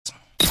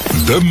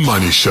The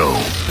Money Show.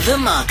 The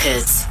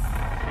Markets.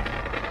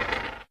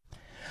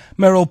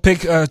 Meryl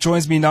Pick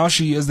joins me now.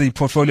 She is the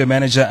portfolio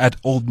manager at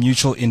Old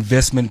Mutual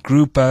Investment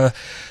Group.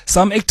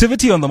 Some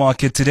activity on the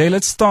market today.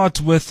 Let's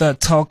start with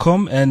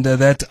Telkom and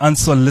that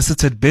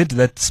unsolicited bid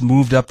that's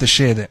moved up the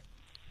share there.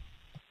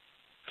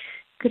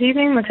 Good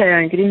evening, Matteo,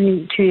 and good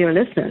evening to your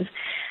listeners.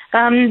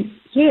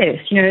 Yes,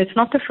 it's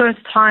not the first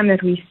time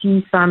that we've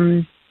seen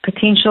some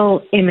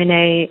potential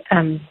M&A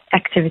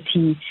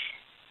activity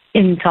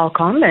in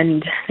Telkom,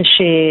 and the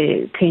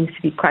share tends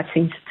to be quite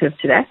sensitive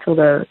to that,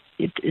 although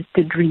it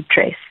did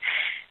retrace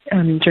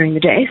during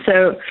the day.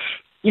 So,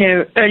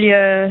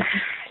 earlier,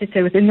 let's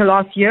say within the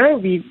last year,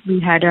 we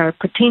had a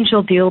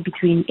potential deal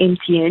between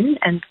MTN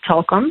and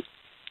Telkom,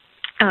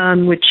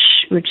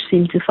 which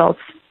seemed to fall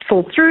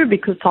through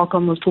because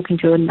Telkom was talking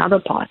to another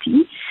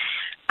party,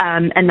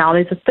 and now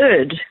there's a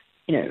third,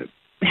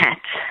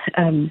 hat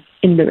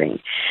in the ring.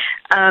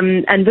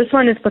 And this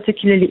one is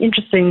particularly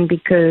interesting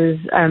because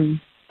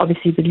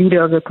obviously the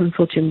leader of the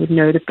consortium would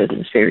know the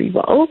business very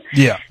well.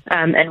 Yeah.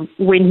 And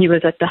when he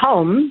was at the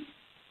helm,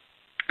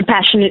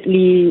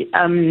 passionately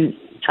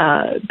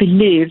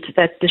believed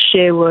that the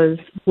share was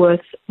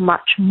worth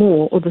much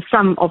more, or the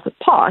sum of the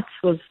parts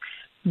was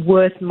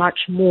worth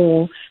much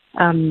more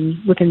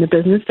within the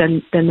business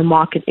than the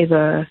market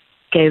ever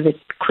gave it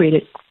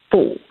credit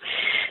for.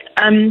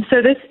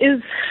 So this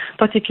is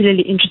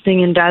particularly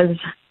interesting and does,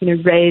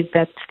 raise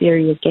that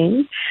theory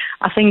again.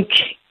 I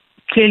think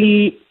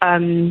clearly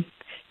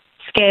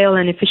scale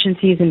and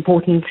efficiency is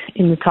important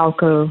in the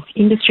telco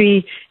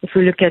industry. If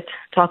we look at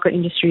telco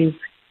industries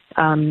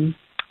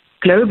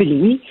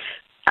globally,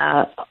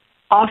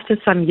 after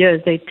some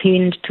years, they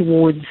tend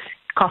towards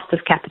cost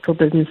of capital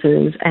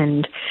businesses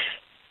and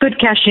good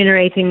cash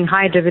generating,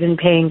 high dividend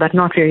paying, but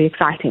not very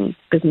exciting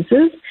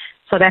businesses.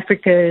 South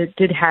Africa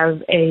did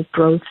have a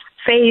growth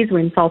phase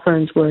when cell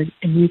phones were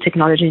a new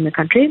technology in the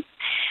country.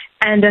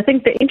 And I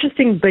think the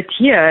interesting bit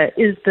here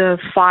is the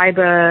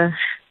fiber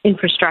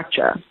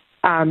infrastructure,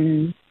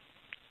 and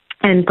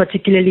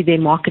particularly their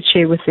market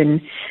share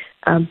within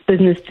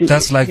business.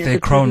 That's like their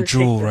crown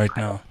jewel right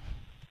now.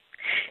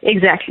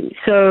 Exactly.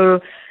 So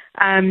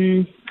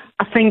I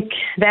think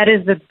that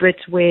is the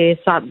bit where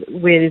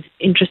there's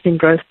interesting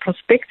growth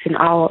prospects, in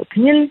our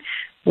opinion,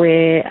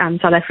 where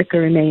South Africa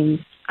remains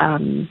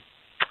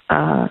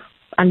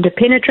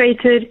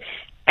underpenetrated,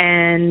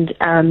 and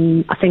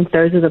I think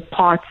those are the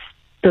parts,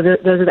 those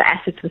are the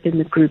assets within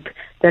the group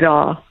that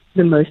are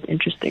the most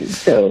interesting.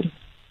 So.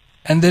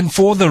 And then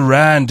for the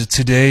Rand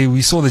today,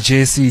 we saw the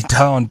JSE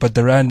down, but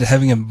the Rand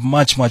having a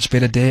much, much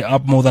better day,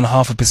 up more than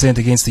 0.5%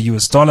 against the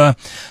US dollar,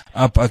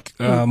 up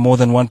more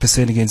than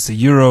 1% against the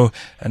euro,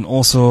 and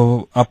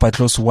also up by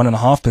close to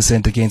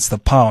 1.5% against the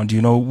pound.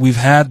 We've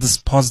had this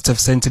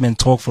positive sentiment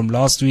talk from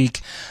last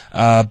week,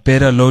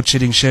 better load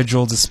shedding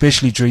schedules,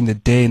 especially during the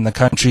day in the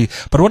country.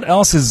 But what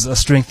else is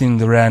strengthening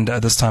the Rand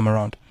this time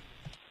around?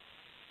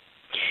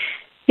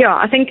 Yeah,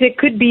 I think there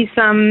could be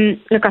some.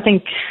 Look, I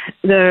think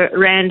the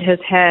Rand has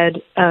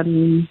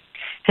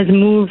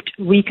moved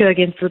weaker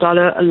against the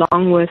dollar,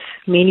 along with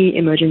many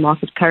emerging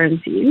market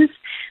currencies.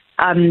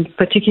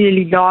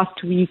 Particularly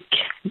last week,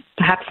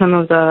 perhaps some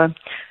of the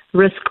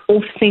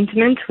risk-off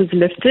sentiment was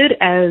lifted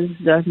as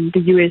the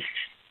US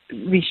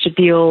reached a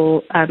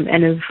deal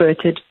and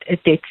averted a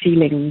debt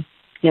ceiling,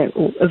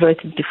 or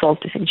averted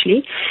default,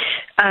 essentially.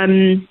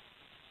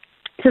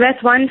 So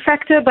that's one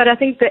factor, but I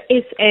think the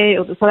SA,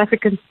 or the South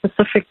African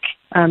specific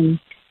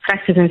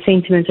factors and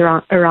sentiments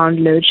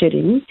around load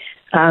shedding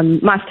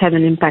must have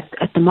an impact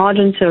at the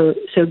margin. So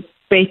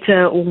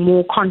better or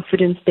more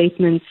confident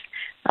statements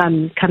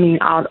coming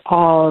out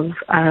of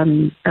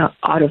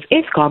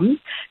Eskom,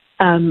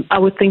 I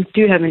would think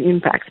do have an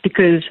impact,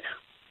 because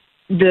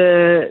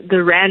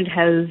the Rand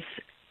has,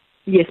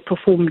 yes,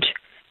 performed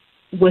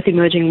with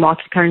emerging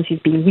market currencies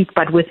being weak,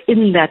 but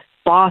within that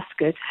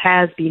basket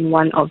has been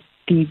one of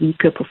the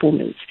weaker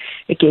performance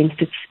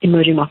against its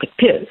emerging market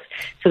peers.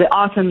 So there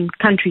are some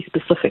country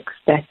specifics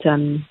that,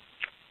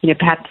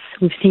 perhaps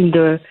we've seen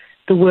the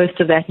worst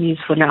of that news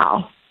for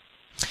now.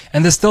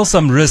 And there's still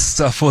some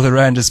risks for the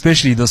Rand,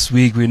 especially this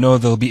week. We know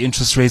there'll be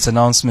interest rates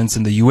announcements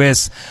in the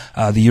US,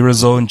 the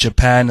Eurozone,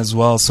 Japan as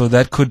well. So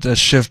that could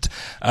shift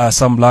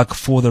some luck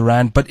for the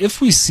Rand. But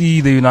if we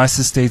see the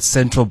United States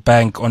Central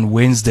Bank on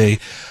Wednesday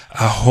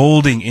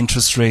holding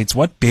interest rates,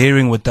 what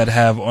bearing would that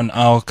have on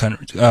our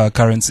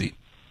currency?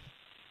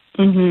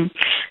 Mm-hmm.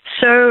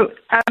 So,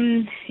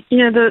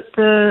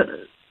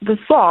 the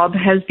FOB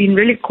has been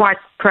really quite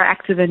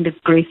proactive and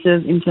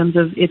aggressive in terms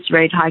of its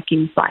rate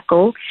hiking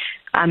cycle.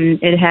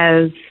 It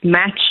has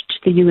matched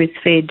the US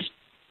Fed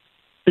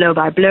blow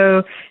by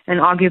blow and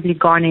arguably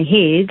gone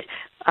ahead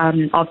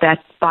of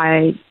that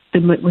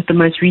with the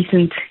most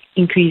recent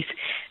increase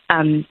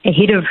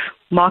ahead of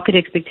market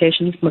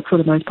expectations for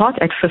the most part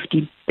at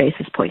 50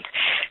 basis points.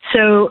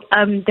 So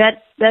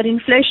that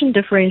inflation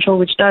differential,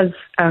 which does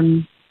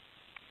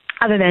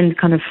other than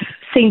kind of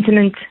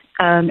sentiment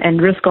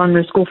and risk on,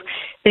 risk off,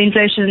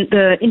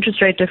 the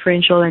interest rate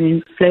differential and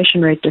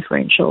inflation rate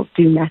differential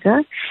do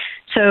matter.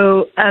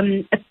 So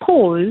a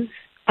pause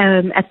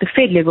at the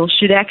Fed level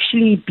should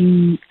actually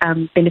be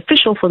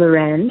beneficial for the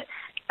rand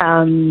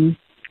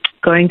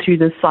going through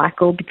this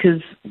cycle,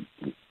 because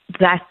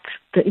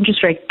the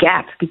interest rate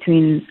gap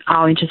between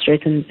our interest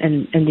rates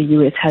and the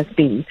US has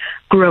been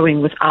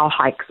growing with our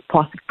hikes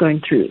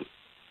going through.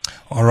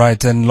 All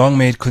right, and long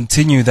may it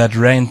continue, that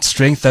rand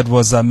strength. That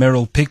was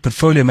Meryl Pick,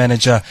 portfolio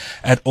manager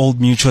at Old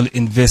Mutual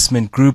Investment Group.